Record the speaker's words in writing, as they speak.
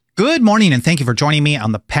Good morning, and thank you for joining me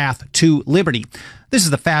on the Path to Liberty. This is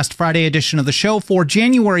the Fast Friday edition of the show for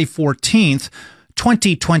January 14th,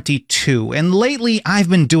 2022. And lately, I've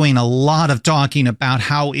been doing a lot of talking about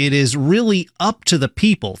how it is really up to the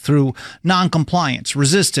people through noncompliance,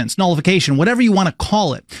 resistance, nullification, whatever you want to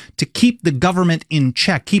call it, to keep the government in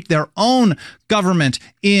check, keep their own government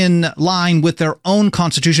in line with their own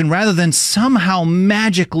constitution, rather than somehow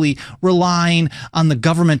magically relying on the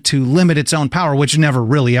government to limit its own power, which never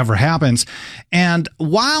really ever happens. And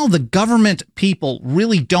while the government people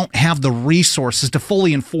really don't have the resources to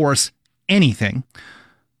fully enforce anything,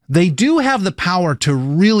 they do have the power to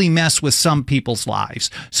really mess with some people's lives.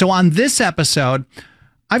 So on this episode,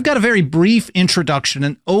 I've got a very brief introduction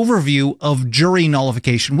and overview of jury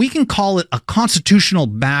nullification. We can call it a constitutional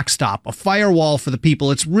backstop, a firewall for the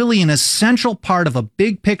people. It's really an essential part of a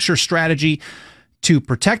big picture strategy to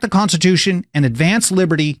protect the Constitution and advance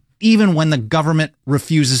liberty, even when the government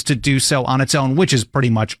refuses to do so on its own, which is pretty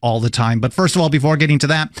much all the time. But first of all, before getting to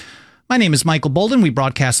that, my name is Michael Bolden. We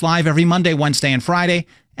broadcast live every Monday, Wednesday, and Friday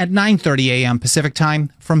at 9:30 a.m. Pacific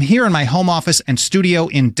time from here in my home office and studio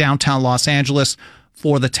in downtown Los Angeles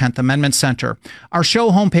for the 10th Amendment Center. Our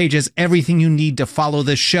show homepage is everything you need to follow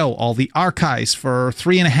this show, all the archives for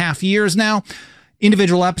 3.5 years now.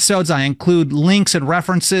 Individual episodes, I include links and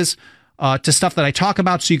references to stuff that I talk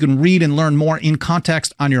about so you can read and learn more in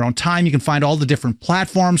context on your own time. You can find all the different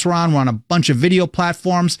platforms we're on. We're on a bunch of video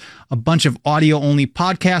platforms, a bunch of audio-only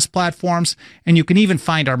podcast platforms, and you can even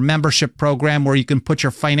find our membership program where you can put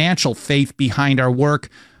your financial faith behind our work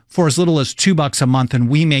for as little as $2 a month, and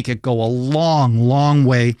we make it go a long, long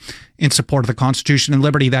way in support of the Constitution and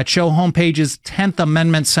liberty. That show homepage is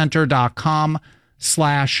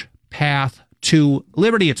 10thamendmentcenter.com/path to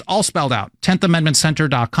liberty. It's all spelled out,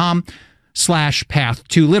 10thamendmentcenter.com/path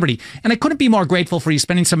to liberty. And I couldn't be more grateful for you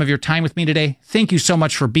spending some of your time with me today. Thank you so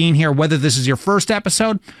much for being here, whether this is your first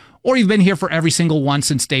episode or you've been here for every single one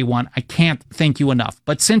since day one. I can't thank you enough.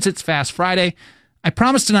 But since it's Fast Friday, I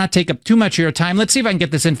promise to not take up too much of your time. Let's see if I can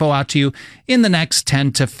get this info out to you in the next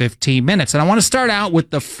 10 to 15 minutes. And I want to start out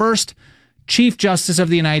with the first Chief Justice of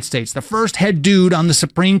the United States, the first head dude on the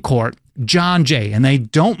Supreme Court, John Jay. And they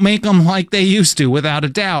don't make them like they used to, without a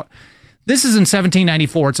doubt. This is in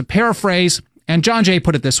 1794. It's a paraphrase, and John Jay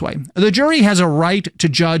put it this way: the jury has a right to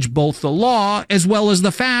judge both the law as well as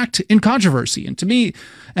the fact in controversy. And to me,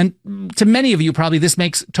 and to many of you, probably this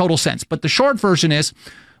makes total sense. But the short version is,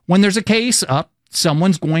 when there's a case up,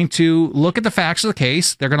 someone's going to look at the facts of the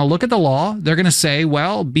case. They're going to look at the law. They're going to say,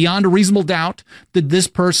 well, beyond a reasonable doubt, did this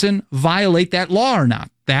person violate that law or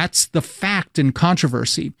not? That's the fact in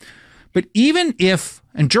controversy. But even if,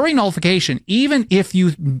 and jury nullification, even if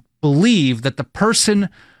you believe that the person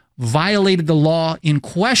violated the law in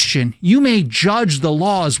question, you may judge the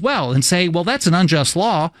law as well and say, well, that's an unjust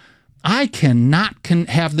law. I cannot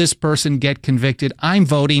have this person get convicted. I'm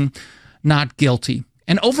voting not guilty.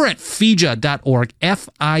 And over at FIJA.org,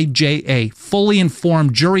 F-I-J-A, Fully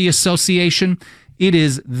Informed Jury Association, it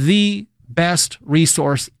is the best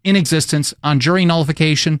resource in existence on jury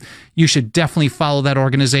nullification. You should definitely follow that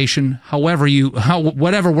organization,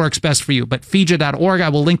 whatever works best for you. But FIJA.org, I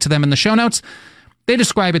will link to them in the show notes. They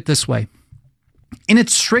describe it this way: in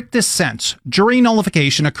its strictest sense, jury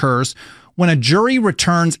nullification occurs when a jury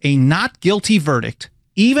returns a not guilty verdict,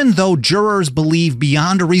 even though jurors believe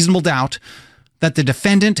beyond a reasonable doubt that the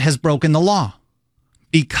defendant has broken the law.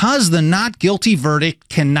 Because the not guilty verdict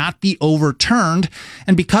cannot be overturned,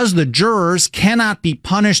 and because the jurors cannot be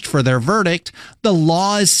punished for their verdict, the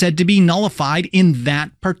law is said to be nullified in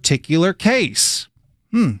that particular case.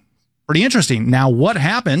 Pretty interesting. Now, what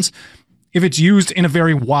happens if it's used in a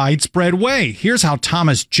very widespread way? Here's how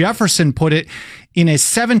Thomas Jefferson put it in his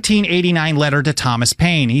 1789 letter to Thomas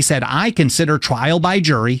Paine. He said, "I consider trial by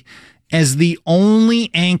jury as the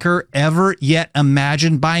only anchor ever yet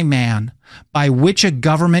imagined by man, by which a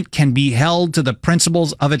government can be held to the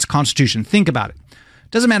principles of its constitution." Think about it.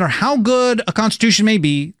 Doesn't matter how good a constitution may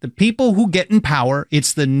be, the people who get in power,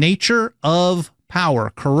 it's the nature of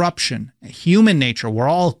power, corruption, human nature. We're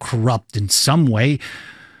all corrupt in some way.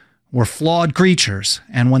 We're flawed creatures.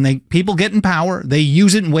 And when people get in power, they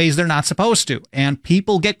use it in ways they're not supposed to. And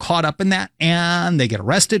people get caught up in that, and they get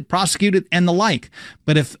arrested, prosecuted, and the like.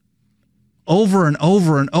 But if over and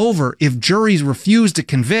over and over, if juries refuse to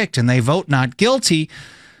convict and they vote not guilty,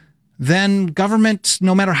 then government,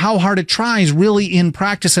 no matter how hard it tries, really in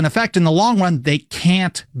practice and effect, in the long run, they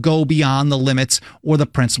can't go beyond the limits or the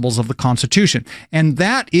principles of the Constitution. And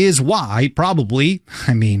that is why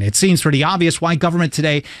it seems pretty obvious why government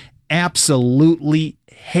today absolutely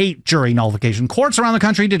hate jury nullification. Courts around the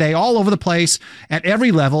country today, all over the place, at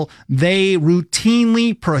every level, they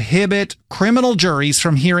routinely prohibit criminal juries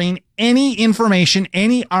from hearing any information,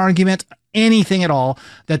 any argument, anything at all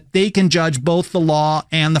that they can judge both the law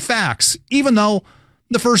and the facts, even though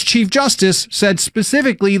the first Chief Justice said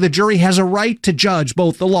specifically the jury has a right to judge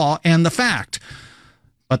both the law and the fact.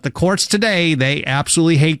 But the courts today, they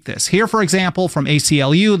absolutely hate this. Here, for example, from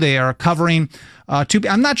ACLU, they are covering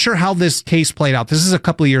I'm not sure how this case played out. This is a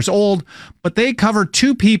couple of years old, but they covered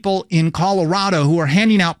two people in Colorado who are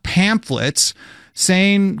handing out pamphlets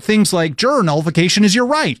saying things like juror nullification is your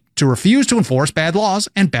right to refuse to enforce bad laws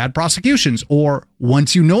and bad prosecutions. Or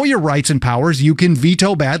once you know your rights and powers, you can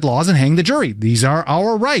veto bad laws and hang the jury. These are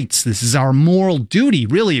our rights. This is our moral duty,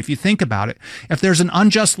 really, if you think about it. If there's an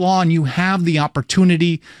unjust law and you have the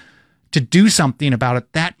opportunity to do something about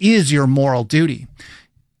it, that is your moral duty.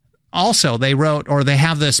 Also, they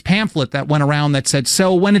have this pamphlet that went around that said,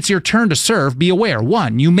 so when it's your turn to serve, be aware.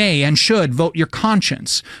 1, you may and should vote your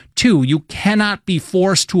conscience. 2, you cannot be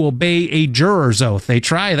forced to obey a juror's oath. They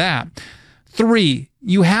try that. 3,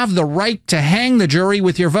 you have the right to hang the jury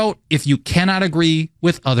with your vote if you cannot agree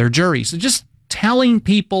with other juries. So just telling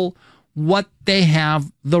people what they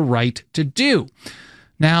have the right to do.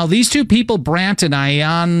 Now, these two people, Brandt and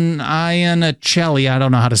Iannicelli, I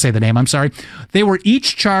don't know how to say the name, I'm sorry. They were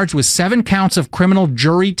each charged with 7 counts of criminal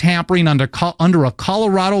jury tampering under a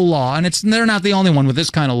Colorado law, and they're not the only one with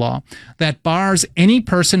this kind of law, that bars any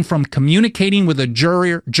person from communicating with a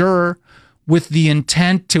juror with the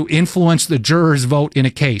intent to influence the juror's vote in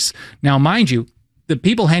a case. Now, mind you, the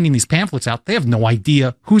people handing these pamphlets out, they have no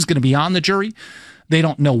idea who's going to be on the jury. They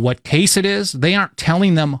don't know what case it is. They aren't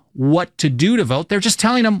telling them what to do to vote. They're just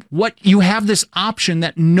telling them what you have this option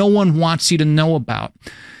that no one wants you to know about.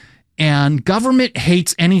 And government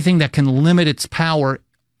hates anything that can limit its power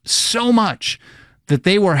so much that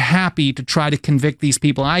they were happy to try to convict these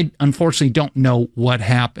people. I unfortunately don't know what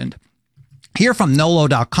happened. Here from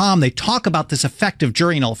NOLO.com, they talk about this effective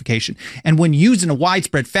jury nullification. And when used in a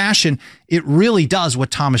widespread fashion, it really does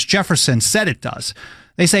what Thomas Jefferson said it does.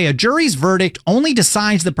 They say a jury's verdict only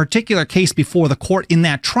decides the particular case before the court in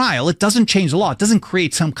that trial. It doesn't change the law. It doesn't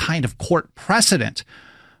create some kind of court precedent.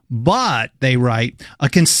 But, they write, a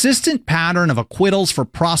consistent pattern of acquittals for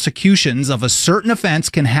prosecutions of a certain offense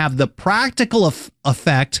can have the practical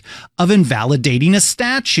effect of invalidating a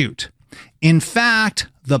statute. In fact,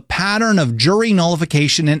 the pattern of jury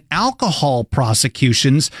nullification in alcohol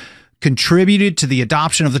prosecutions contributed to the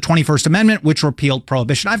adoption of the 21st Amendment, which repealed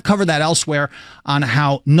prohibition. I've covered that elsewhere on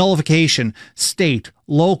how nullification, state,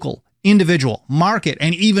 local, individual, market,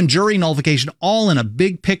 and even jury nullification, all in a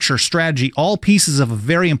big picture strategy, all pieces of a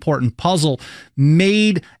very important puzzle,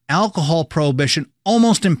 made alcohol prohibition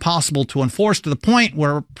almost impossible to enforce, to the point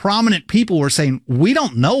where prominent people were saying, we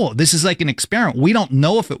don't know. This is like an experiment. We don't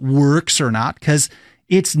know if it works or not because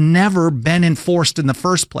it's never been enforced in the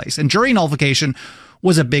first place. And jury nullification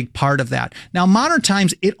was a big part of that. Now, modern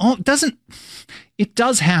times, it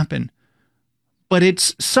does happen, but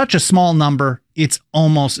it's such a small number, it's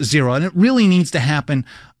almost zero. And it really needs to happen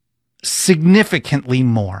significantly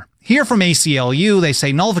more. Here from ACLU, they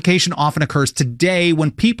say nullification often occurs today when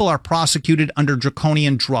people are prosecuted under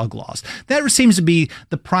draconian drug laws. That seems to be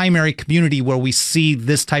the primary community where we see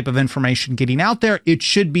this type of information getting out there. It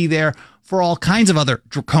should be there for all kinds of other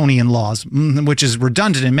draconian laws, which is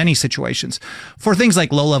redundant in many situations, for things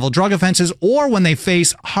like low-level drug offenses or when they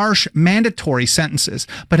face harsh mandatory sentences.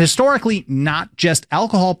 But historically, not just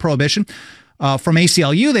alcohol prohibition. From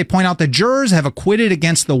ACLU, they point out that jurors have acquitted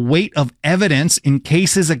against the weight of evidence in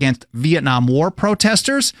cases against Vietnam War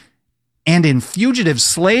protesters and in Fugitive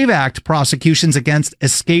Slave Act prosecutions against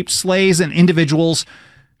escaped slaves and individuals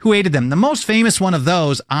who aided them. The most famous one of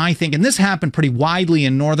those, I think, and this happened pretty widely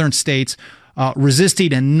in northern states,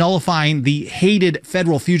 resisting and nullifying the hated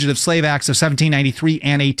federal Fugitive Slave Acts of 1793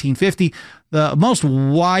 and 1850. The most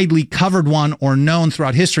widely covered one or known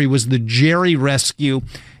throughout history was the Jerry Rescue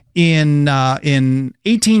in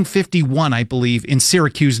 1851, I believe, in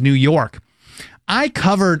Syracuse, New York. I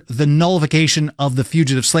covered the nullification of the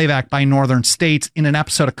Fugitive Slave Act by northern states in an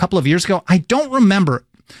episode a couple of years ago. I don't remember.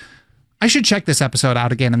 I should check this episode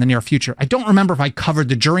out again in the near future. I don't remember if I covered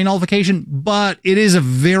the jury nullification, but it is a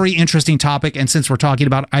very interesting topic. And since we're talking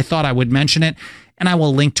about it, I thought I would mention it, and I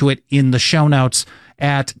will link to it in the show notes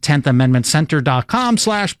at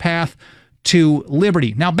 10thamendmentcenter.com/path to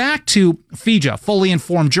liberty. Now back to FIJA, Fully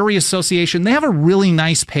Informed Jury Association. They have a really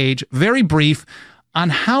nice page, very brief, on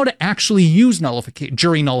how to actually use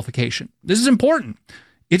jury nullification. This is important.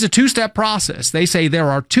 It's a 2-step process. They say there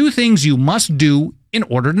are 2 things you must do in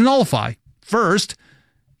order to nullify. First,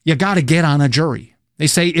 you got to get on a jury. They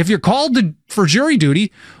say if you're called for jury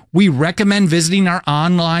duty, we recommend visiting our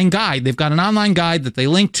online guide. They've got an online guide that they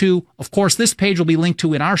link to. Of course, this page will be linked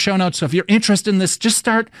to in our show notes. So if you're interested in this, just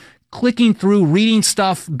start clicking through, reading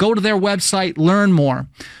stuff, go to their website, learn more.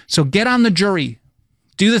 So get on the jury,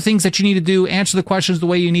 do the things that you need to do, answer the questions the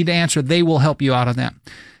way you need to answer. They will help you out on that.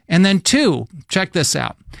 And then 2, check this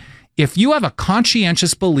out. If you have a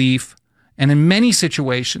conscientious belief, and in many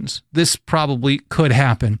situations, this probably could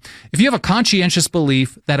happen, if you have a conscientious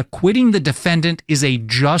belief that acquitting the defendant is a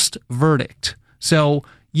just verdict, so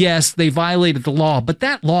yes, they violated the law, but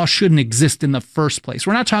that law shouldn't exist in the first place.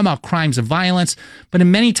 We're not talking about crimes of violence, but in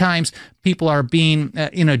many times people are being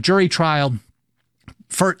in a jury trial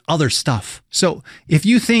for other stuff. So if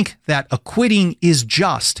you think that acquitting is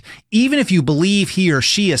just, even if you believe he or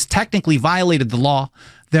she has technically violated the law,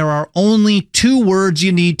 there are only 2 words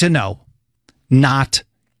you need to know: not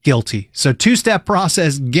guilty. So 2-step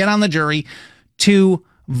process: get on the jury, 2,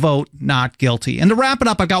 vote not guilty. And to wrap it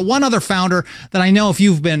up, I've got one other founder that I know if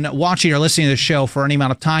you've been watching or listening to the show for any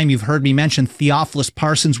amount of time, you've heard me mention. Theophilus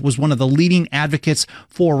Parsons was one of the leading advocates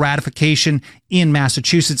for ratification in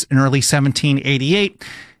Massachusetts in early 1788.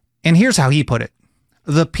 And here's how he put it: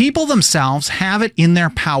 the people themselves have it in their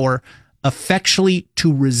power effectually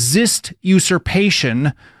to resist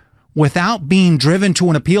usurpation without being driven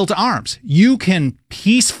to an appeal to arms. You can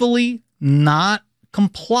peacefully not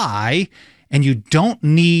comply, and you don't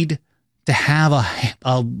need to have a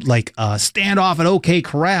standoff at OK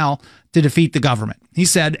Corral to defeat the government. He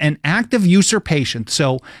said an act of usurpation.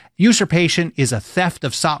 So usurpation is a theft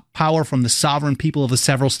of power from the sovereign people of the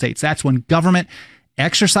several states. That's when government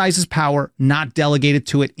exercises power not delegated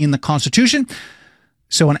to it in the Constitution.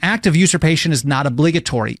 So an act of usurpation is not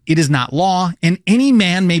obligatory. It is not law, and any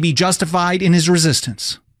man may be justified in his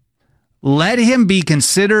resistance. Let him be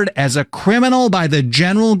considered as a criminal by the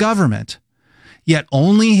general government, yet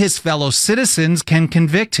only his fellow citizens can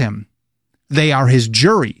convict him. They are his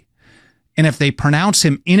jury, and if they pronounce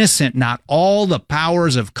him innocent, not all the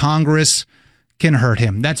powers of Congress can hurt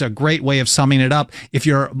him. That's a great way of summing it up. If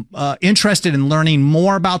you're interested in learning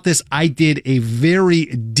more about this, I did a very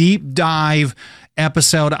deep dive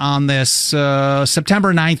episode on this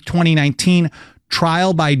September 9th, 2019,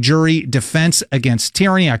 trial by jury defense against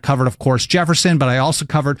tyranny. I covered, of course, Jefferson, but I also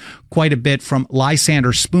covered quite a bit from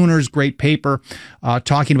Lysander Spooner's great paper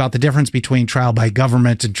talking about the difference between trial by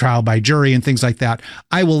government and trial by jury and things like that.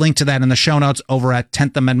 I will link to that in the show notes over at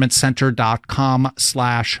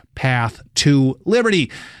 10thamendmentcenter.com/path to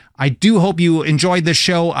liberty. I do hope you enjoyed this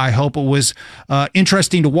show. I hope it was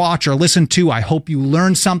interesting to watch or listen to. I hope you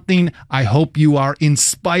learned something. I hope you are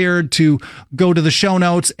inspired to go to the show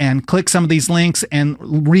notes and click some of these links and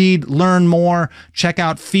read, learn more. Check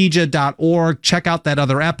out fija.org. Check out that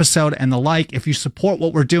other episode and the like. If you support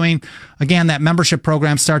what we're doing, again, that membership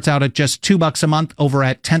program starts out at just $2 a month over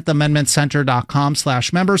at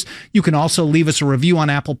 10thamendmentcenter.com/members. You can also leave us a review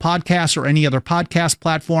on Apple Podcasts or any other podcast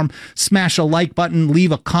platform. Smash a like button,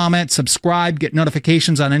 leave a comment, subscribe, get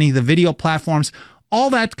notifications on any of the video platforms, all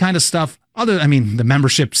that kind of stuff. The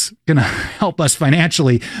membership's going to help us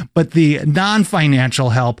financially, but the non-financial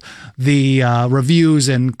help, the reviews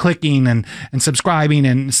and clicking and subscribing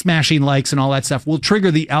and smashing likes and all that stuff will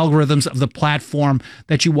trigger the algorithms of the platform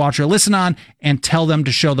that you watch or listen on and tell them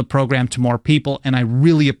to show the program to more people. And I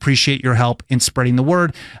really appreciate your help in spreading the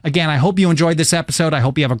word. Again, I hope you enjoyed this episode. I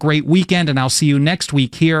hope you have a great weekend, and I'll see you next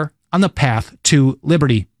week here on the Path to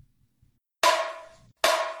Liberty.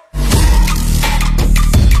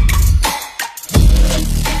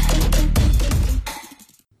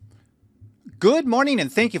 Good morning,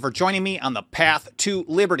 and thank you for joining me on the Path to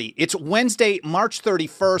Liberty. It's Wednesday, March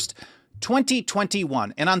 31st,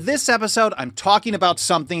 2021. And on this episode, I'm talking about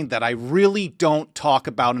something that I really don't talk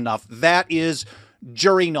about enough. That is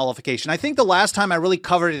jury nullification. I think the last time I really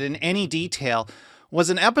covered it in any detail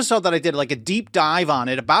was an episode that I did like a deep dive on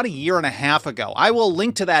it about 1.5 years ago. I will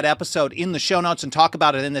link to that episode in the show notes and talk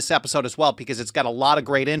about it in this episode as well, because it's got a lot of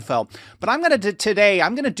great info. But I'm going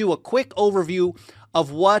to do a quick overview of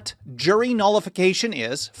what jury nullification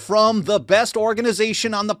is from the best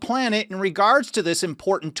organization on the planet in regards to this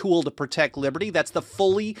important tool to protect liberty. That's the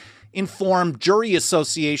Fully Informed Jury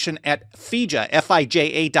Association at FIJA,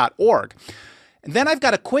 FIJA.org. And then I've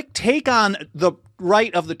got a quick take on the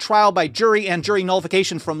right of the trial by jury and jury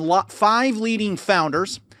nullification from 5 leading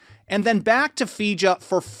founders. and then back to FIJA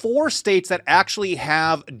for 4 states that actually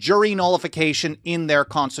have jury nullification in their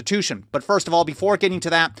constitution. But first of all, before getting to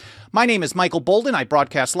that, my name is Michael Bolden. I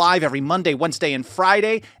broadcast live every Monday, Wednesday, and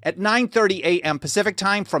Friday at 9:30 a.m. Pacific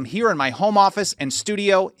time from here in my home office and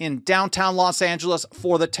studio in downtown Los Angeles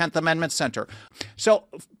for the 10th Amendment Center. So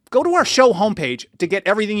go to our show homepage to get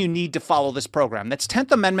everything you need to follow this program. That's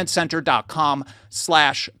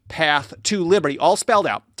 10thamendmentcenter.com/path-to-liberty, all spelled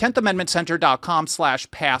out.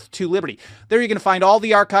 10thamendmentcenter.com/path-to-liberty. There you're going to find all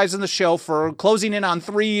the archives in the show for closing in on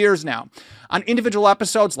 3 years now. On individual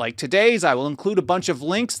episodes like today's, I will include a bunch of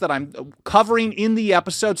links that I'm covering in the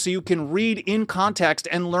episode so you can read in context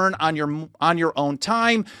and learn on your own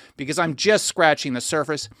time, because I'm just scratching the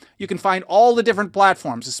surface. You can find all the different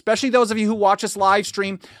platforms, especially those of you who watch us live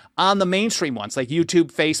stream, on the mainstream ones like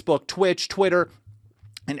YouTube, Facebook, Twitch, Twitter,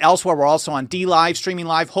 and elsewhere. We're also on DLive, streaming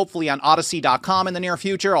live, hopefully on Odyssey.com in the near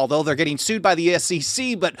future, although they're getting sued by the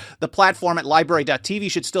SEC, but the platform at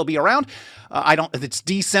library.tv should still be around. It's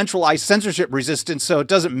decentralized censorship resistant, so it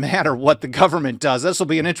doesn't matter what the government does. This will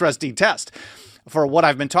be an interesting test for what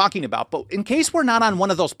I've been talking about. But in case we're not on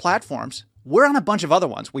one of those platforms, we're on a bunch of other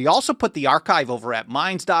ones. We also put the archive over at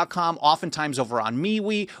Minds.com, oftentimes over on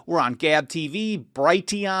MeWe. We're on Gab TV,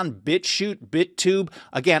 Brighteon, BitChute, BitTube,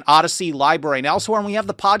 again, Odyssey, Library, and elsewhere. And we have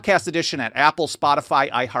the podcast edition at Apple,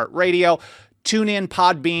 Spotify, iHeartRadio, TuneIn,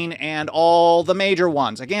 Podbean, and all the major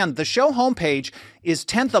ones. Again, the show homepage is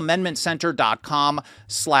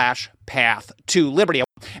 10thamendmentcenter.com/path-to-liberty.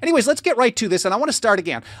 Anyways, let's get right to this, and I want to start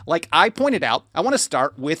again. Like I pointed out, I want to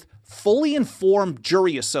start with Fully Informed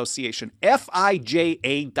Jury Association,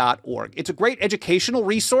 FIJA.org. It's a great educational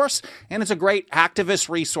resource, and it's a great activist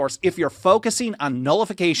resource if you're focusing on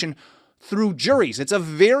nullification through juries. It's a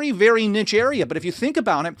very, very niche area, but if you think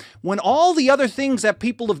about it, when all the other things that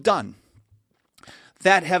people have done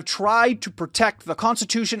that have tried to protect the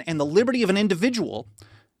Constitution and the liberty of an individual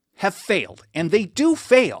have failed, and they do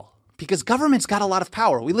fail, because government's got a lot of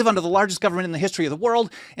power. We live under the largest government in the history of the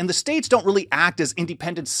world, and the states don't really act as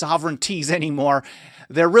independent sovereignties anymore.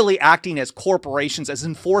 They're really acting as corporations, as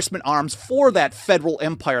enforcement arms for that federal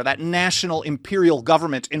empire, that national imperial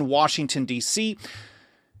government in Washington, D.C.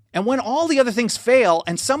 And when all the other things fail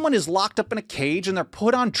and someone is locked up in a cage and they're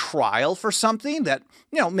put on trial for something that,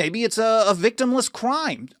 maybe it's a victimless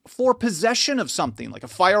crime for possession of something like a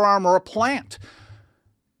firearm or a plant,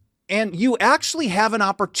 and you actually have an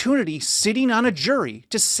opportunity sitting on a jury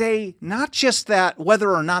to say not just that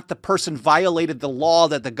whether or not the person violated the law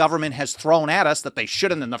that the government has thrown at us, that they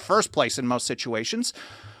shouldn't in the first place in most situations,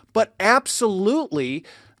 but absolutely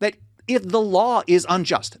that if the law is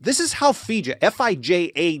unjust. This is how FIJA,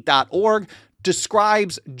 FIJA.org,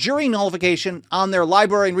 describes jury nullification on their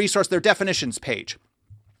library and resource, their definitions page.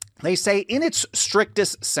 They say, in its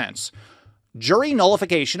strictest sense, jury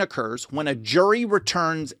nullification occurs when a jury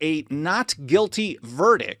returns a not guilty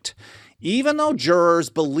verdict, even though jurors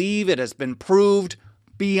believe it has been proved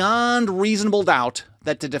beyond reasonable doubt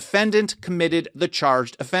that the defendant committed the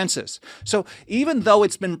charged offenses. So even though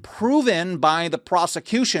it's been proven by the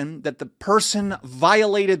prosecution that the person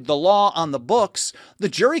violated the law on the books, the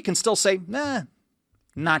jury can still say,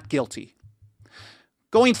 not guilty.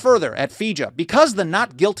 Going further at FIJA, because the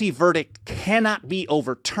not guilty verdict cannot be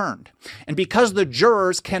overturned, and because the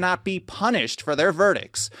jurors cannot be punished for their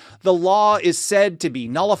verdicts, the law is said to be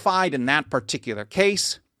nullified in that particular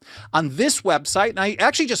case. On this website, and I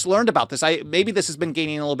actually just learned about this, maybe this has been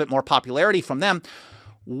gaining a little bit more popularity from them,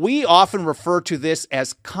 we often refer to this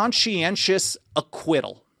as conscientious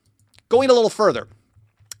acquittal. Going a little further,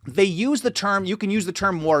 they use the term, you can use the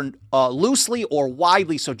term more loosely or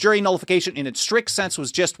widely. So jury nullification in its strict sense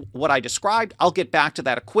was just what I described. I'll get back to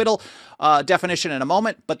that acquittal definition in a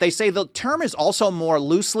moment. But they say the term is also more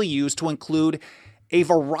loosely used to include a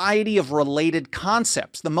variety of related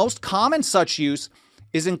concepts. The most common such use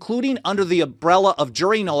is including under the umbrella of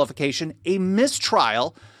jury nullification a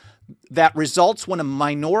mistrial that results when a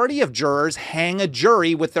minority of jurors hang a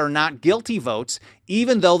jury with their not guilty votes,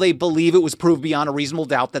 even though they believe it was proved beyond a reasonable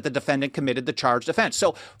doubt that the defendant committed the charged offense.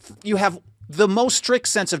 So you have the most strict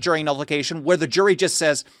sense of jury nullification where the jury just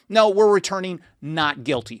says, no, we're returning not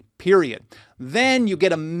guilty, period. Then you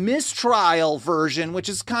get a mistrial version, which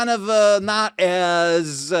is kind of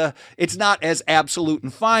it's not as absolute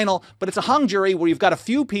and final, but it's a hung jury where you've got a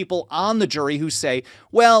few people on the jury who say,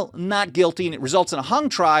 well, not guilty, and it results in a hung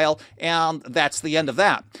trial, and that's the end of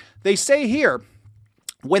that. They say here,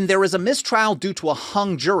 when there is a mistrial due to a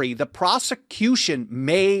hung jury, the prosecution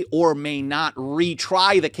may or may not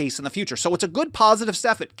retry the case in the future. So it's a good positive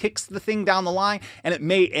step. It kicks the thing down the line, and it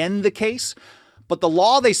may end the case. But the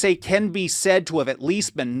law, they say, can be said to have at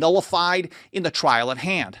least been nullified in the trial at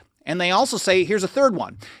hand. And they also say, here's a third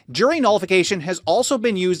one. Jury nullification has also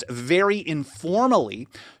been used very informally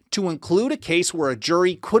to include a case where a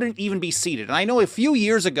jury couldn't even be seated. And I know a few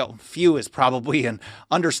years ago, few is probably an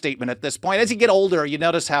understatement at this point. As you get older, you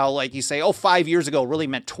notice how, like, you say, 5 years ago really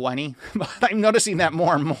meant 20. But I'm noticing that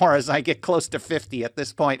more and more as I get close to 50 at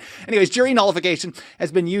this point. Anyways, jury nullification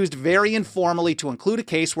has been used very informally to include a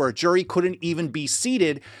case where a jury couldn't even be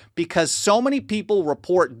seated because so many people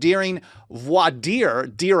report during voir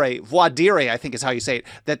dire, I think is how you say it,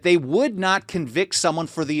 that they would not convict someone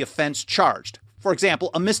for the offense charged. For example,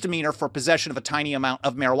 a misdemeanor for possession of a tiny amount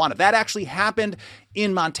of marijuana. That actually happened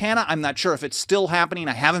in Montana. I'm not sure if it's still happening.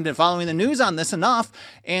 I haven't been following the news on this enough.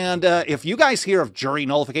 And if you guys hear of jury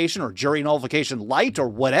nullification or jury nullification light or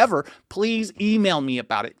whatever, please email me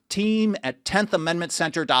about it.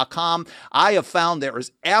 team@10thamendmentcenter.com. I have found there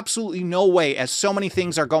is absolutely no way, as so many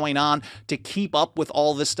things are going on, to keep up with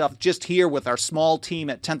all this stuff. Just here with our small team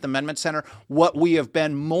at 10th Amendment Center, what we have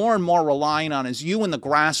been more and more relying on is you in the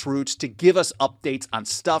grassroots to give us updates on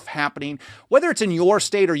stuff happening, whether it's in your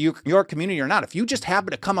state or your community or not. If you just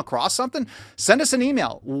happen to come across something, send us an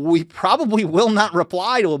email. We probably will not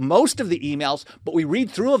reply to most of the emails, but we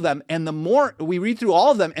read through them, and the more we read through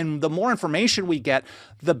all of them and the more information we get,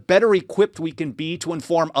 the better equipped we can be to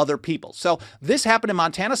inform other people. So this happened in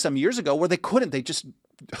Montana some years ago where they just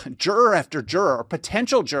juror after juror or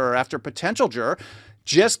potential juror after potential juror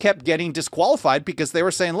just kept getting disqualified because they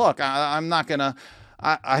were saying, look, I'm not going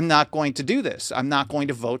to do this. I'm not going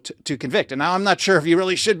to vote to convict. And now I'm not sure if you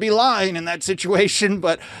really should be lying in that situation,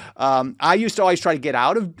 but I used to always try to get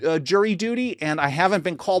out of jury duty, and I haven't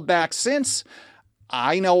been called back since.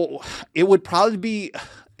 I know it would probably be...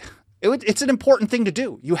 It's an important thing to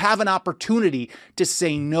do. You have an opportunity to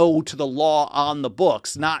say no to the law on the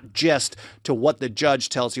books, not just to what the judge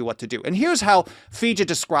tells you what to do. And here's how FIJA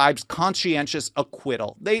describes conscientious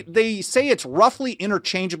acquittal. They say it's roughly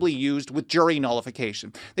interchangeably used with jury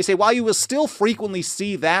nullification. They say, while you will still frequently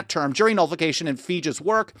see that term, jury nullification, in FIJA's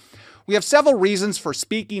work, we have several reasons for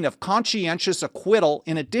speaking of conscientious acquittal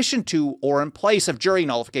in addition to or in place of jury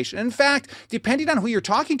nullification. In fact, depending on who you're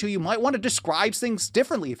talking to, you might want to describe things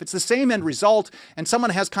differently. If it's the same end result and someone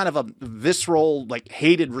has kind of a visceral,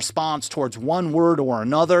 hated response towards one word or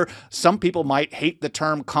another, some people might hate the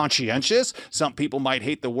term conscientious. Some people might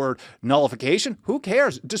hate the word nullification. Who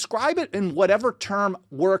cares? Describe it in whatever term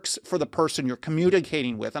works for the person you're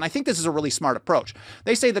communicating with. And I think this is a really smart approach.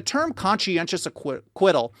 They say the term conscientious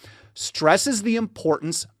acquittal stresses the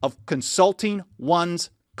importance of consulting one's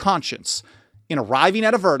conscience in arriving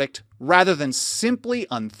at a verdict rather than simply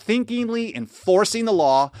unthinkingly enforcing the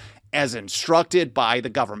law as instructed by the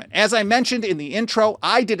government. As I mentioned in the intro,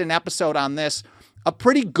 I did an episode on this, a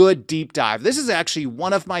pretty good deep dive. This is actually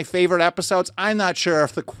one of my favorite episodes. I'm not sure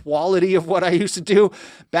if the quality of what I used to do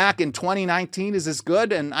back in 2019 is as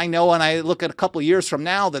good. And I know when I look at a couple of years from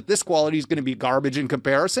now that this quality is going to be garbage in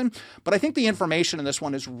comparison. But I think the information in this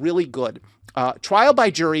one is really good. Trial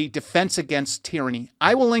by jury, defense against tyranny.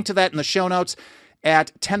 I will link to that in the show notes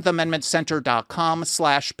at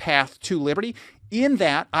 10thamendmentcenter.com/path to liberty. In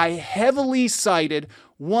that, I heavily cited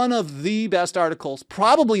one of the best articles,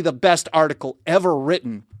 probably the best article ever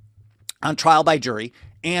written on trial by jury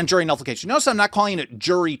and jury nullification. Notice I'm not calling it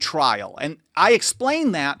jury trial. And I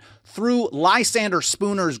explain that through Lysander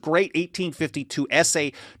Spooner's great 1852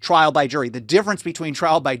 essay, Trial by Jury, the difference between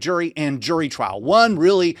trial by jury and jury trial. One,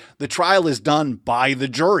 really, the trial is done by the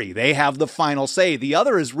jury. They have the final say. The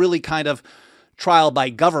other is really kind of trial by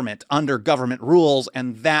government under government rules,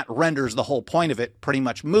 and that renders the whole point of it pretty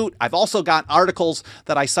much moot. I've also got articles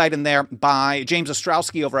that I cite in there by James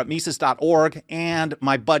Ostrowski over at Mises.org and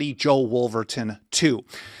my buddy Joe Wolverton too.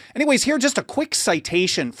 Anyways, here's just a quick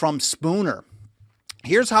citation from Spooner.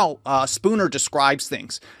 Here's how Spooner describes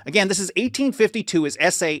things. Again, this is 1852, his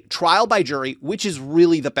essay, Trial by Jury, which is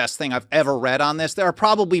really the best thing I've ever read on this. There are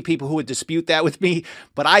probably people who would dispute that with me,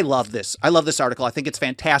 but I love this. I love this article. I think it's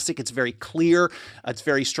fantastic. It's very clear. It's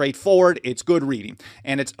very straightforward. It's good reading.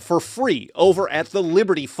 And it's for free over at the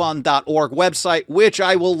libertyfund.org website, which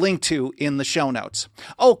I will link to in the show notes.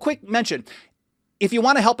 Oh, quick mention. If you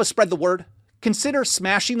want to help us spread the word, consider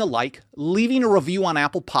smashing the like, leaving a review on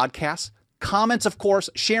Apple Podcasts, comments, of course,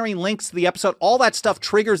 sharing links to the episode. All that stuff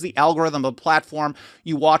triggers the algorithm of the platform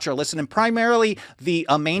you watch or listen, and primarily the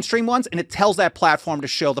mainstream ones, and it tells that platform to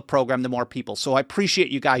show the program to more people. So I appreciate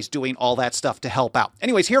you guys doing all that stuff to help out.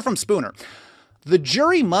 Anyways, here from Spooner. The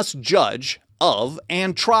jury must judge of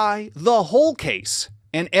and try the whole case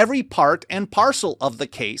and every part and parcel of the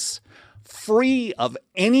case, free of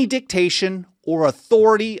any dictation or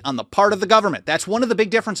authority on the part of the government. That's one of the big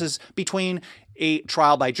differences between a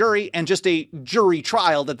trial by jury and just a jury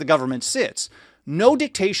trial that the government sits. No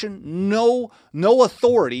dictation, no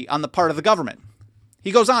authority on the part of the government.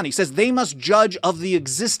 He goes on, he says, they must judge of the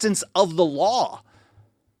existence of the law,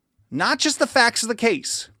 not just the facts of the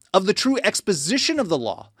case, of the true exposition of the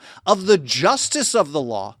law, of the justice of the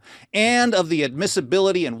law, and of the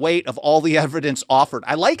admissibility and weight of all the evidence offered.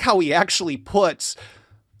 I like how he actually puts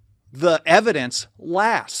the evidence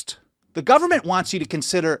last. The government wants you to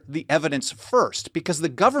consider the evidence first because the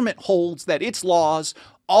government holds that its laws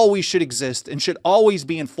always should exist and should always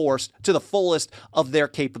be enforced to the fullest of their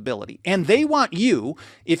capability. And they want you,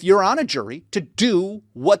 if you're on a jury, to do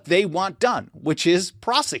what they want done, which is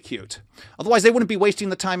prosecute. Otherwise, they wouldn't be wasting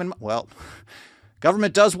the time and, well,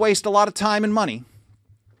 government does waste a lot of time and money,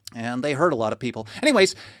 and they hurt a lot of people.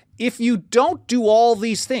 Anyways, if you don't do all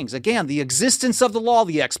these things, again, the existence of the law,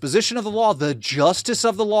 the exposition of the law, the justice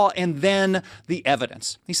of the law, and then the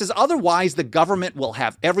evidence. He says, otherwise, the government will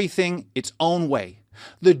have everything its own way.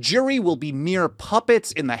 The jury will be mere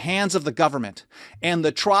puppets in the hands of the government, and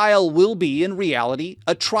the trial will be, in reality,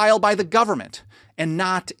 a trial by the government and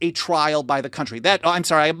not a trial by the country. I'm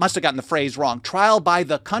sorry, I must have gotten the phrase wrong. Trial by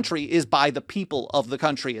the country is by the people of the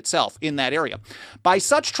country itself in that area. By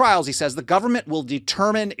such trials, he says, the government will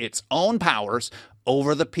determine its own powers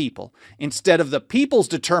over the people, instead of the people's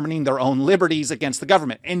determining their own liberties against the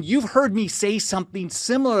government. And you've heard me say something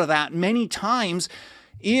similar to that many times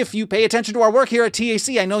if you pay attention to our work here at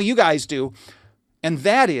TAC. I know you guys do. And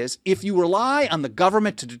that is, if you rely on the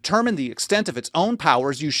government to determine the extent of its own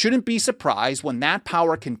powers, you shouldn't be surprised when that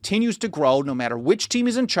power continues to grow, no matter which team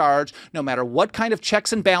is in charge, no matter what kind of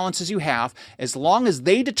checks and balances you have. As long as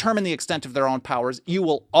they determine the extent of their own powers, you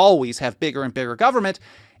will always have bigger and bigger government.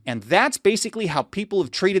 And that's basically how people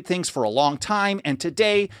have treated things for a long time. And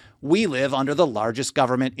today, we live under the largest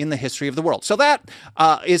government in the history of the world. So that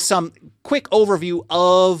is some quick overview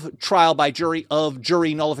of trial by jury, of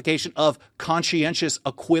jury nullification, of conscientious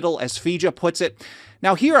acquittal, as Fija puts it.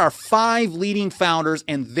 Now, here are 5 leading founders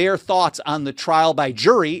and their thoughts on the trial by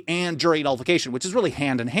jury and jury nullification, which is really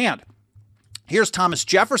hand in hand. Here's Thomas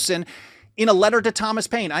Jefferson in a letter to Thomas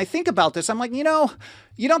Paine. I think about this. I'm like, you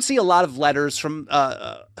don't see a lot of letters from,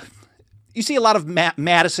 you see a lot of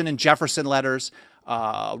Madison and Jefferson letters,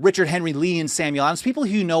 Richard Henry Lee and Samuel Adams, people who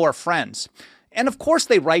you know are friends. And of course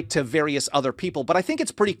they write to various other people, but I think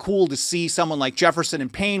it's pretty cool to see someone like Jefferson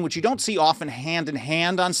and Paine, which you don't see often hand in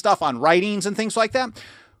hand on stuff, on writings and things like that,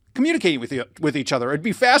 communicating with each other. It'd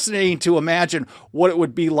be fascinating to imagine what it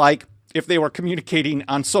would be like if they were communicating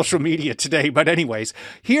on social media today. But anyways,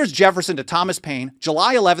 here's Jefferson to Thomas Paine,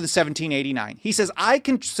 July 11th, 1789. He says, I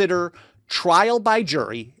consider trial by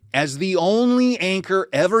jury as the only anchor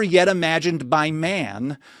ever yet imagined by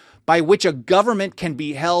man by which a government can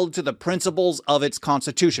be held to the principles of its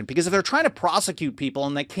constitution. Because if they're trying to prosecute people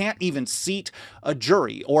and they can't even seat a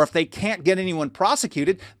jury, or if they can't get anyone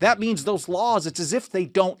prosecuted, that means those laws, it's as if they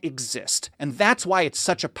don't exist. And that's why it's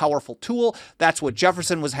such a powerful tool. That's what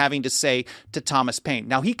Jefferson was having to say to Thomas Paine.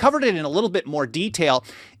 Now, he covered it in a little bit more detail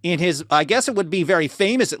in his, I guess it would be very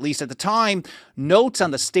famous, at least at the time, Notes on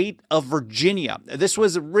the State of Virginia. This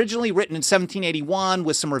was originally written in 1781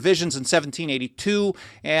 with some revisions in 1782,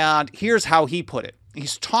 and here's how he put it.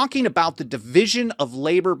 He's talking about the division of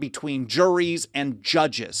labor between juries and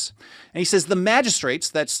judges. And he says the magistrates,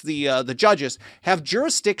 that's the judges, have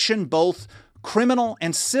jurisdiction both criminal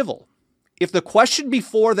and civil. If the question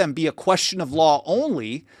before them be a question of law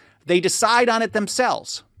only, they decide on it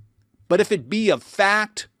themselves. But if it be of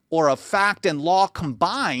fact or of fact and law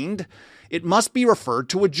combined, it must be referred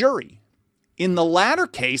to a jury. In the latter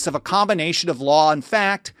case of a combination of law and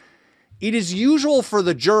fact, it is usual for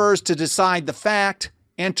the jurors to decide the fact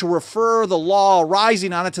and to refer the law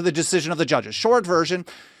arising on it to the decision of the judges. Short version,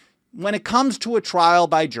 when it comes to a trial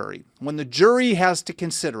by jury, when the jury has to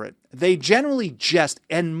consider it, they generally just,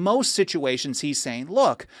 in most situations, he's saying,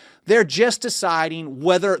 look, they're just deciding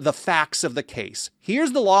whether the facts of the case.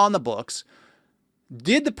 Here's the law in the books.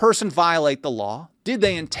 Did the person violate the law? Did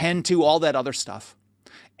they intend to? All that other stuff.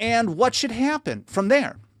 And what should happen from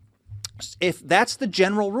there? If that's the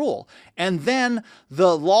general rule. And then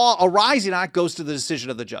the law arising on it goes to the decision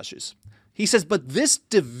of the judges. He says, but this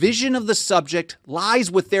division of the subject lies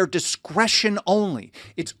with their discretion only.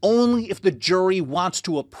 It's only if the jury wants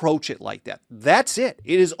to approach it like that. That's it.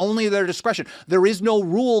 It is only their discretion. There is no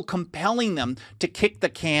rule compelling them to kick the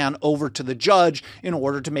can over to the judge in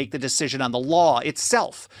order to make the decision on the law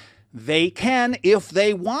itself. They can, if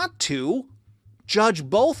they want to, judge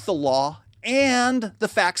both the law and the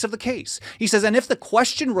facts of the case. He says, and if the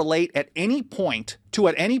question relate at any point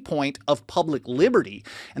of public liberty,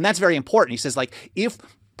 and that's very important. He says, like, if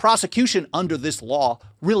prosecution under this law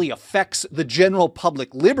really affects the general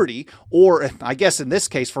public liberty, or I guess in this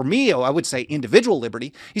case, for me, I would say individual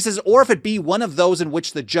liberty. He says, or if it be one of those in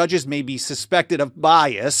which the judges may be suspected of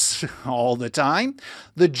bias all the time,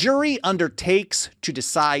 the jury undertakes to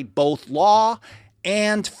decide both law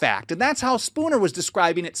and fact. And that's how Spooner was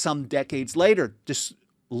describing it some decades later. Just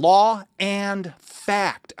law and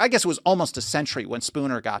fact. I guess it was almost a century when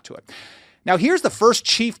Spooner got to it. Now, here's the first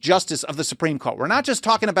Chief Justice of the Supreme Court. We're not just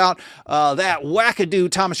talking about that wackadoo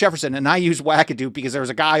Thomas Jefferson, and I use wackadoo because there was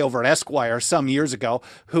a guy over at Esquire some years ago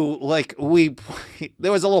who,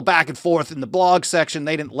 there was a little back and forth in the blog section.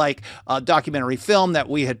 They didn't like a documentary film that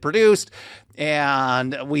we had produced,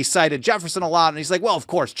 and we cited Jefferson a lot. And he's like, well, of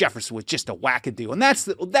course, Jefferson was just a wackadoo. And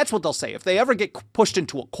that's what they'll say. If they ever get pushed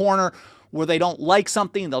into a corner where they don't like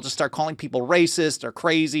something, they'll just start calling people racist or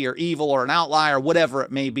crazy or evil or an outlier, whatever it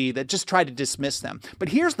may be, that just try to dismiss them. But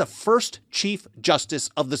here's the first Chief Justice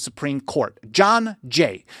of the Supreme Court, John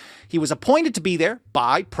Jay. He was appointed to be there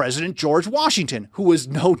by President George Washington, who was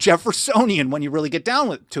no Jeffersonian when you really get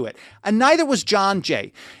down to it. And neither was John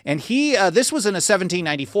Jay. And this was in a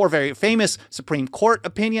 1794 very famous Supreme Court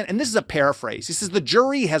opinion. And this is a paraphrase. He says, the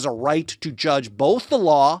jury has a right to judge both the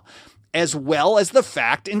law as well as the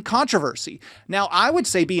fact in controversy. Now, I would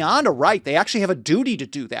say beyond a right, they actually have a duty to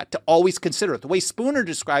do that, to always consider it. The way Spooner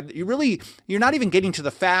described it, you're not even getting to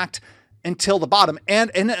the fact until the bottom.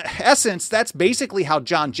 And in essence, that's basically how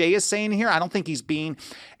John Jay is saying here. I don't think he's being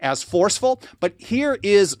as forceful, but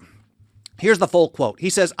here's the full quote. He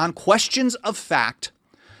says, on questions of fact,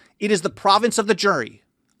 it is the province of the jury.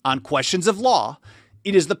 On questions of law,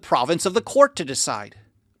 it is the province of the court to decide.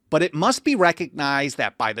 But it must be recognized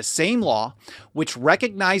that by the same law, which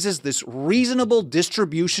recognizes this reasonable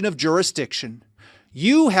distribution of jurisdiction,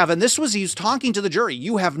 you have, and this was he's talking to the jury,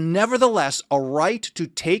 you have nevertheless a right to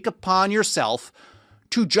take upon yourself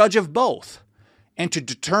to judge of both and to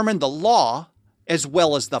determine the law as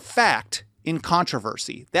well as the fact in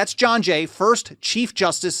controversy. That's John Jay, first Chief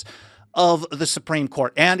Justice of the Supreme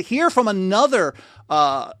Court. And here from another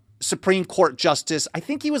Supreme Court justice, I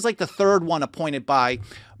think he was like the third one appointed by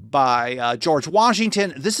George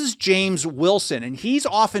Washington. This is James Wilson, and he's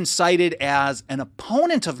often cited as an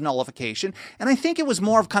opponent of nullification. And I think it was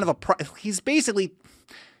more of kind of he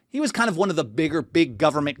was kind of one of the big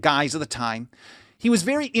government guys of the time. He was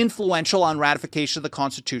very influential on ratification of the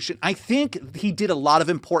Constitution. I think he did a lot of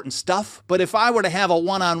important stuff, but if I were to have a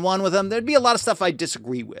one-on-one with him, there'd be a lot of stuff I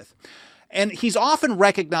disagree with. And he's often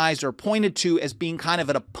recognized or pointed to as being kind of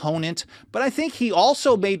an opponent, but I think he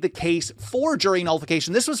also made the case for jury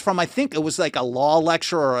nullification. This was from, I think it was like a law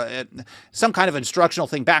lecture or some kind of instructional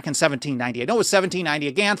thing back in 1790. I know it was 1790,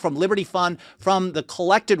 again, from Liberty Fund, from the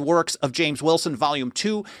collected works of James Wilson, Volume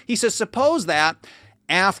 2. He says, suppose that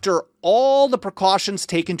after all the precautions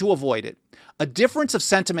taken to avoid it, a difference of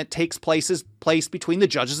sentiment takes place between the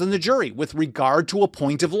judges and the jury with regard to a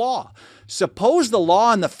point of law. Suppose the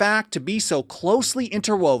law and the fact to be so closely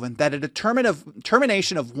interwoven that a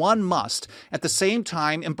determination of one must at the same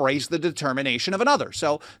time embrace the determination of another.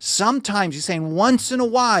 So sometimes he's saying once in a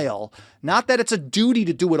while, not that it's a duty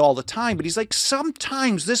to do it all the time, but he's like,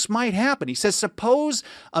 sometimes this might happen. He says, suppose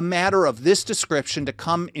a matter of this description to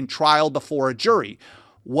come in trial before a jury.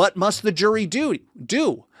 What must the jury do?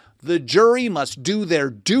 The jury must do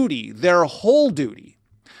their duty, their whole duty.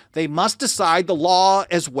 They must decide the law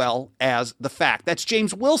as well as the fact. That's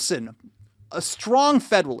James Wilson, a strong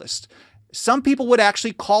Federalist. Some people would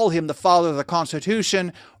actually call him the father of the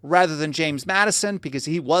Constitution rather than James Madison because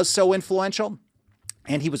he was so influential.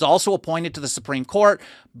 And he was also appointed to the Supreme Court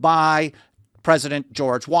by President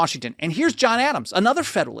George Washington. And here's John Adams, another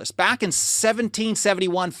Federalist, back in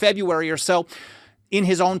 1771, February or so. In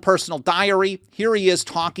his own personal diary, here he is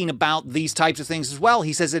talking about these types of things as well.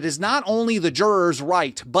 He says, it is not only the juror's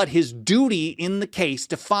right, but his duty in the case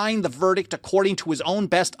to find the verdict according to his own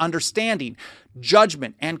best understanding,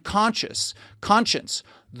 judgment, and conscience,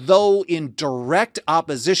 though in direct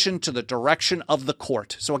opposition to the direction of the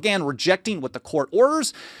court. So again, rejecting what the court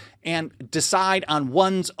orders and decide on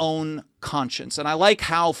one's own conscience. And I like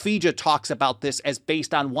how Fija talks about this as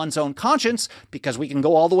based on one's own conscience, because we can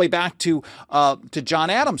go all the way back to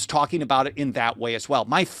John Adams talking about it in that way as well.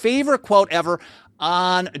 My favorite quote ever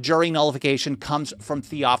on jury nullification comes from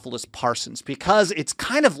Theophilus Parsons, because it's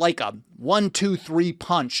kind of like a 1, 2, 3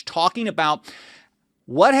 punch talking about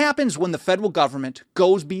what happens when the federal government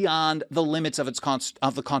goes beyond the limits of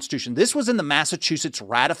the Constitution. This was in the Massachusetts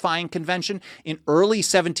Ratifying Convention in early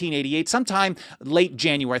 1788, sometime late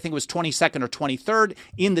January. I think it was 22nd or 23rd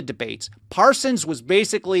in the debates. Parsons was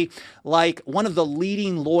basically like one of the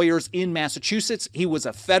leading lawyers in Massachusetts. He was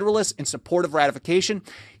a Federalist in support of ratification.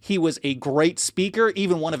 He was a great speaker.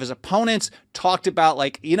 Even one of his opponents talked about,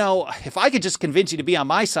 like, if I could just convince you to be on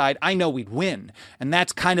my side, I know we'd win. And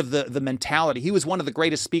that's kind of the mentality. He was one of the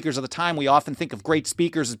greatest speakers of the time. We often think of great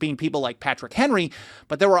speakers as being people like Patrick Henry,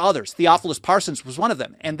 but there were others. Theophilus Parsons was one of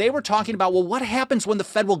them. And they were talking about, well, what happens when the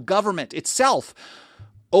federal government itself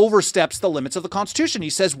oversteps the limits of the Constitution? He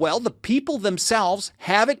says, well, the people themselves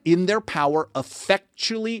have it in their power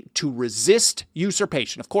effectually to resist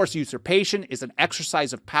usurpation. Of course, usurpation is an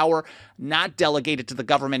exercise of power not delegated to the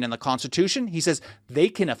government in the Constitution. He says they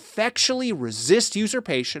can effectually resist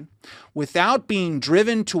usurpation without being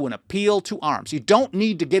driven to an appeal to arms. You don't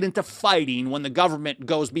need to get into fighting when the government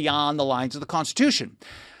goes beyond the lines of the Constitution.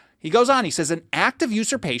 He goes on, he says, an act of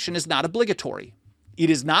usurpation is not obligatory. It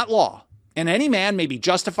is not law. And any man may be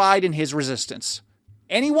justified in his resistance.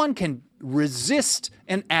 Anyone can resist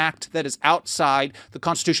an act that is outside the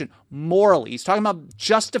Constitution morally. He's talking about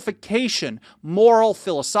justification, moral,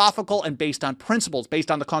 philosophical, and based on principles, based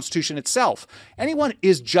on the Constitution itself. Anyone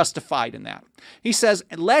is justified in that. He says,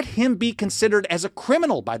 let him be considered as a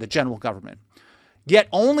criminal by the general government. Yet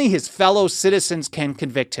only his fellow citizens can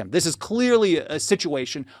convict him. This is clearly a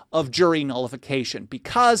situation of jury nullification,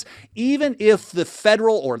 because even if the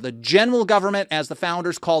federal or the general government, as the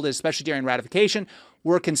founders called it, especially during ratification,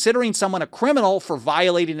 were considering someone a criminal for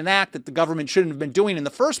violating an act that the government shouldn't have been doing in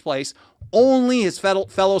the first place, only his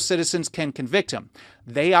fellow citizens can convict him.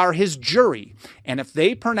 They are his jury, and if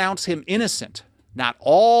they pronounce him innocent, not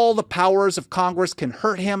all the powers of Congress can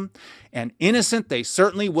hurt him, and innocent they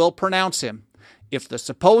certainly will pronounce him if the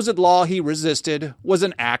supposed law he resisted was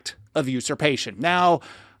an act of usurpation. Now,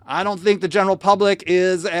 I don't think the general public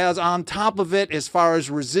is as on top of it as far as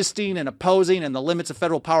resisting and opposing and the limits of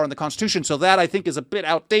federal power in the Constitution, so that I think is a bit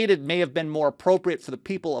outdated, may have been more appropriate for the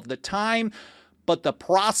people of the time, but the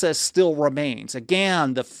process still remains.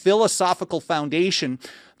 Again, the philosophical foundation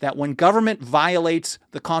that when government violates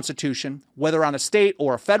the Constitution, whether on a state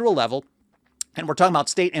or a federal level, and we're talking about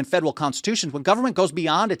state and federal constitutions, when government goes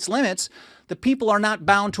beyond its limits, the people are not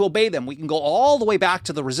bound to obey them. We can go all the way back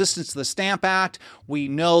to the resistance to the Stamp Act. We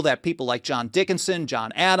know that people like John Dickinson,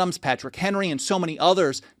 John Adams, Patrick Henry, and so many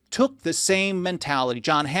others took the same mentality.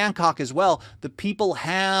 John Hancock as well. The people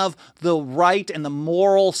have the right and the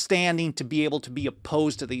moral standing to be able to be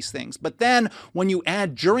opposed to these things. But then when you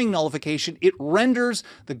add jury nullification, it renders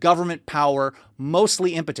the government power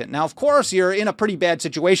mostly impotent. Now, of course, you're in a pretty bad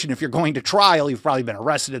situation if you're going to trial. You've probably been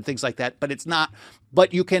arrested and things like that, but it's not.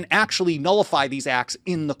 But you can actually nullify these acts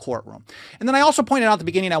in the courtroom. And then I also pointed out at the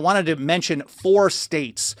beginning, I wanted to mention 4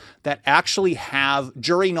 states that actually have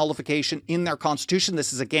jury nullification in their constitution.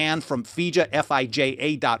 This is again from FIJA,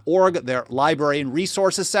 FIJA.org, their library and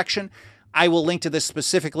resources section. I will link to this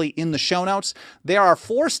specifically in the show notes. There are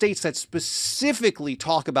 4 states that specifically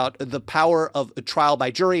talk about the power of a trial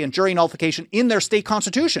by jury and jury nullification in their state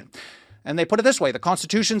constitution. And they put it this way: the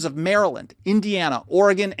constitutions of Maryland, Indiana,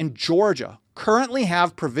 Oregon, and Georgia currently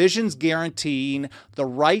have provisions guaranteeing the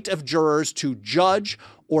right of jurors to judge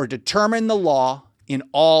or determine the law in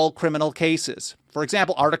all criminal cases. For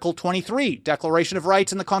example, Article 23, Declaration of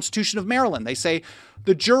Rights in the Constitution of Maryland. They say,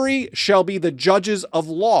 the jury shall be the judges of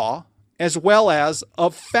law as well as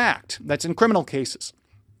of fact. That's in criminal cases.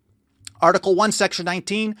 Article 1, Section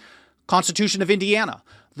 19, Constitution of Indiana.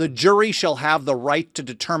 The jury shall have the right to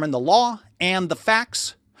determine the law and the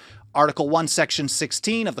facts. Article 1, Section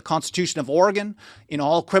 16 of the Constitution of Oregon. In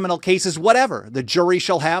all criminal cases, whatever, the jury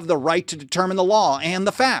shall have the right to determine the law and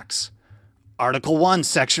the facts. Article 1,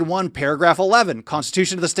 Section 1, Paragraph 11,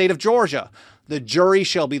 Constitution of the State of Georgia. The jury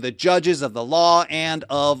shall be the judges of the law and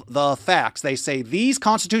of the facts. They say these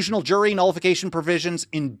constitutional jury nullification provisions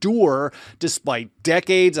endure despite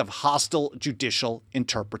decades of hostile judicial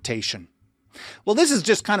interpretation. Well, this is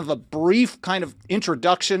just kind of a brief kind of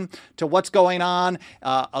introduction to what's going on,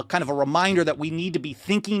 a kind of a reminder that we need to be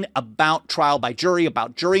thinking about trial by jury,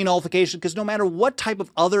 about jury nullification, because no matter what type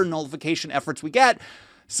of other nullification efforts we get,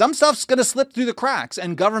 some stuff's going to slip through the cracks,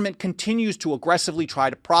 and government continues to aggressively try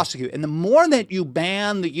to prosecute. And the more that you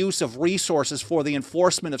ban the use of resources for the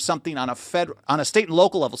enforcement of something on a state and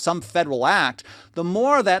local level, some federal act, the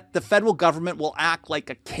more that the federal government will act like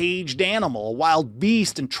a caged animal, a wild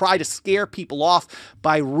beast, and try to scare people off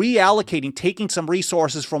by reallocating, taking some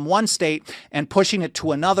resources from one state and pushing it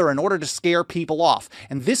to another in order to scare people off.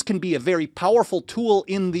 And this can be a very powerful tool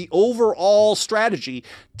in the overall strategy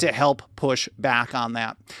to help push back on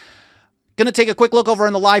that. Going to take a quick look over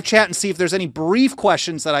in the live chat and see if there's any brief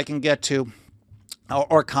questions that I can get to.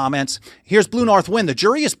 or comments. Here's Blue North Wind. The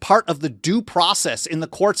jury is part of the due process in the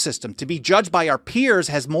court system. To be judged by our peers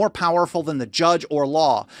has more powerful than the judge or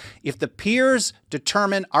law. If the peers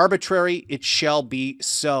determine arbitrary, it shall be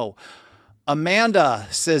so. Amanda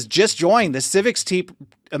says, just joined the civics team.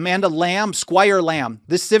 Amanda Lamb, Squire Lamb.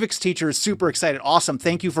 This civics teacher is super excited. Awesome.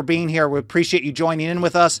 Thank you for being here. We appreciate you joining in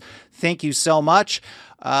with us. Thank you so much.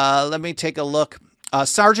 Let me take a look.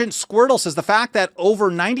 Sergeant Squirtle says the fact that over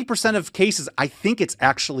 90% of cases, I think it's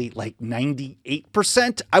actually like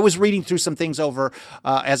 98%. I was reading through some things over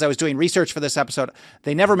as I was doing research for this episode.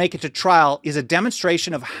 They never make it to trial is a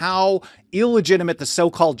demonstration of how illegitimate the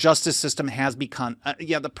so-called justice system has become.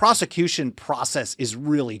 The prosecution process is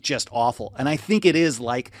really just awful. And I think it is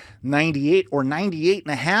like 98 or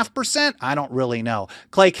 98.5%. I don't really know.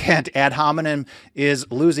 Clay Kent, ad hominem, is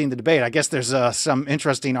losing the debate. I guess there's some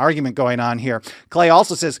interesting argument going on here. Clay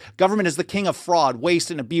also says, government is the king of fraud,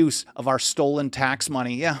 waste, and abuse of our stolen tax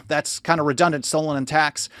money. Yeah, that's kind of redundant, stolen and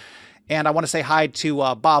tax. And I want to say hi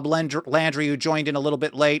to Bob Landry, who joined in a little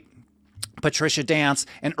bit late. Patricia Dance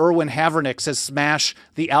and Erwin Havernick says smash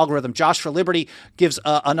the algorithm. Josh for Liberty gives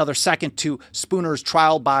another second to Spooner's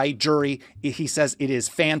trial by jury. He says it is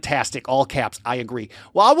fantastic. All caps. I agree.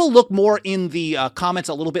 Well, I will look more in the comments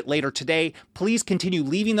a little bit later today. Please continue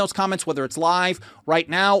leaving those comments, whether it's live right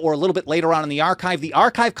now or a little bit later on in the archive. The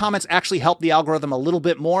archive comments actually help the algorithm a little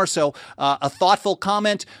bit more. So a thoughtful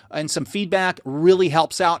comment and some feedback really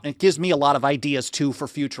helps out. And it gives me a lot of ideas too for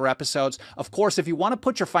future episodes. Of course, if you want to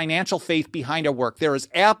put your financial faith behind our work, there is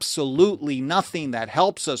absolutely nothing that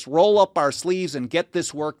helps us roll up our sleeves and get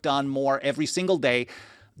this work done more every single day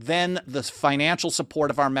than the financial support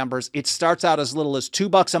of our members. It starts out as little as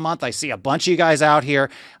 $2 a month. I see a bunch of you guys out here.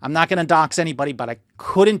 I'm not going to dox anybody, but I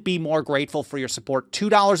couldn't be more grateful for your support.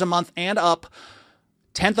 $2 a month and up.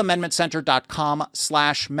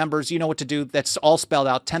 10thamendmentcenter.com/members. You know what to do. That's all spelled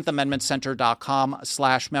out.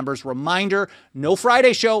 10thamendmentcenter.com/members. Reminder, no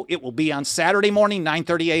Friday show. It will be on Saturday morning,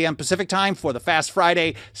 9:30 a.m. Pacific time for the Fast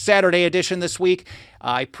Friday Saturday edition this week.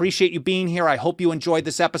 I appreciate you being here. I hope you enjoyed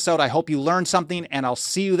this episode. I hope you learned something, and I'll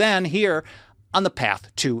see you then here on the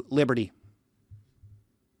path to liberty.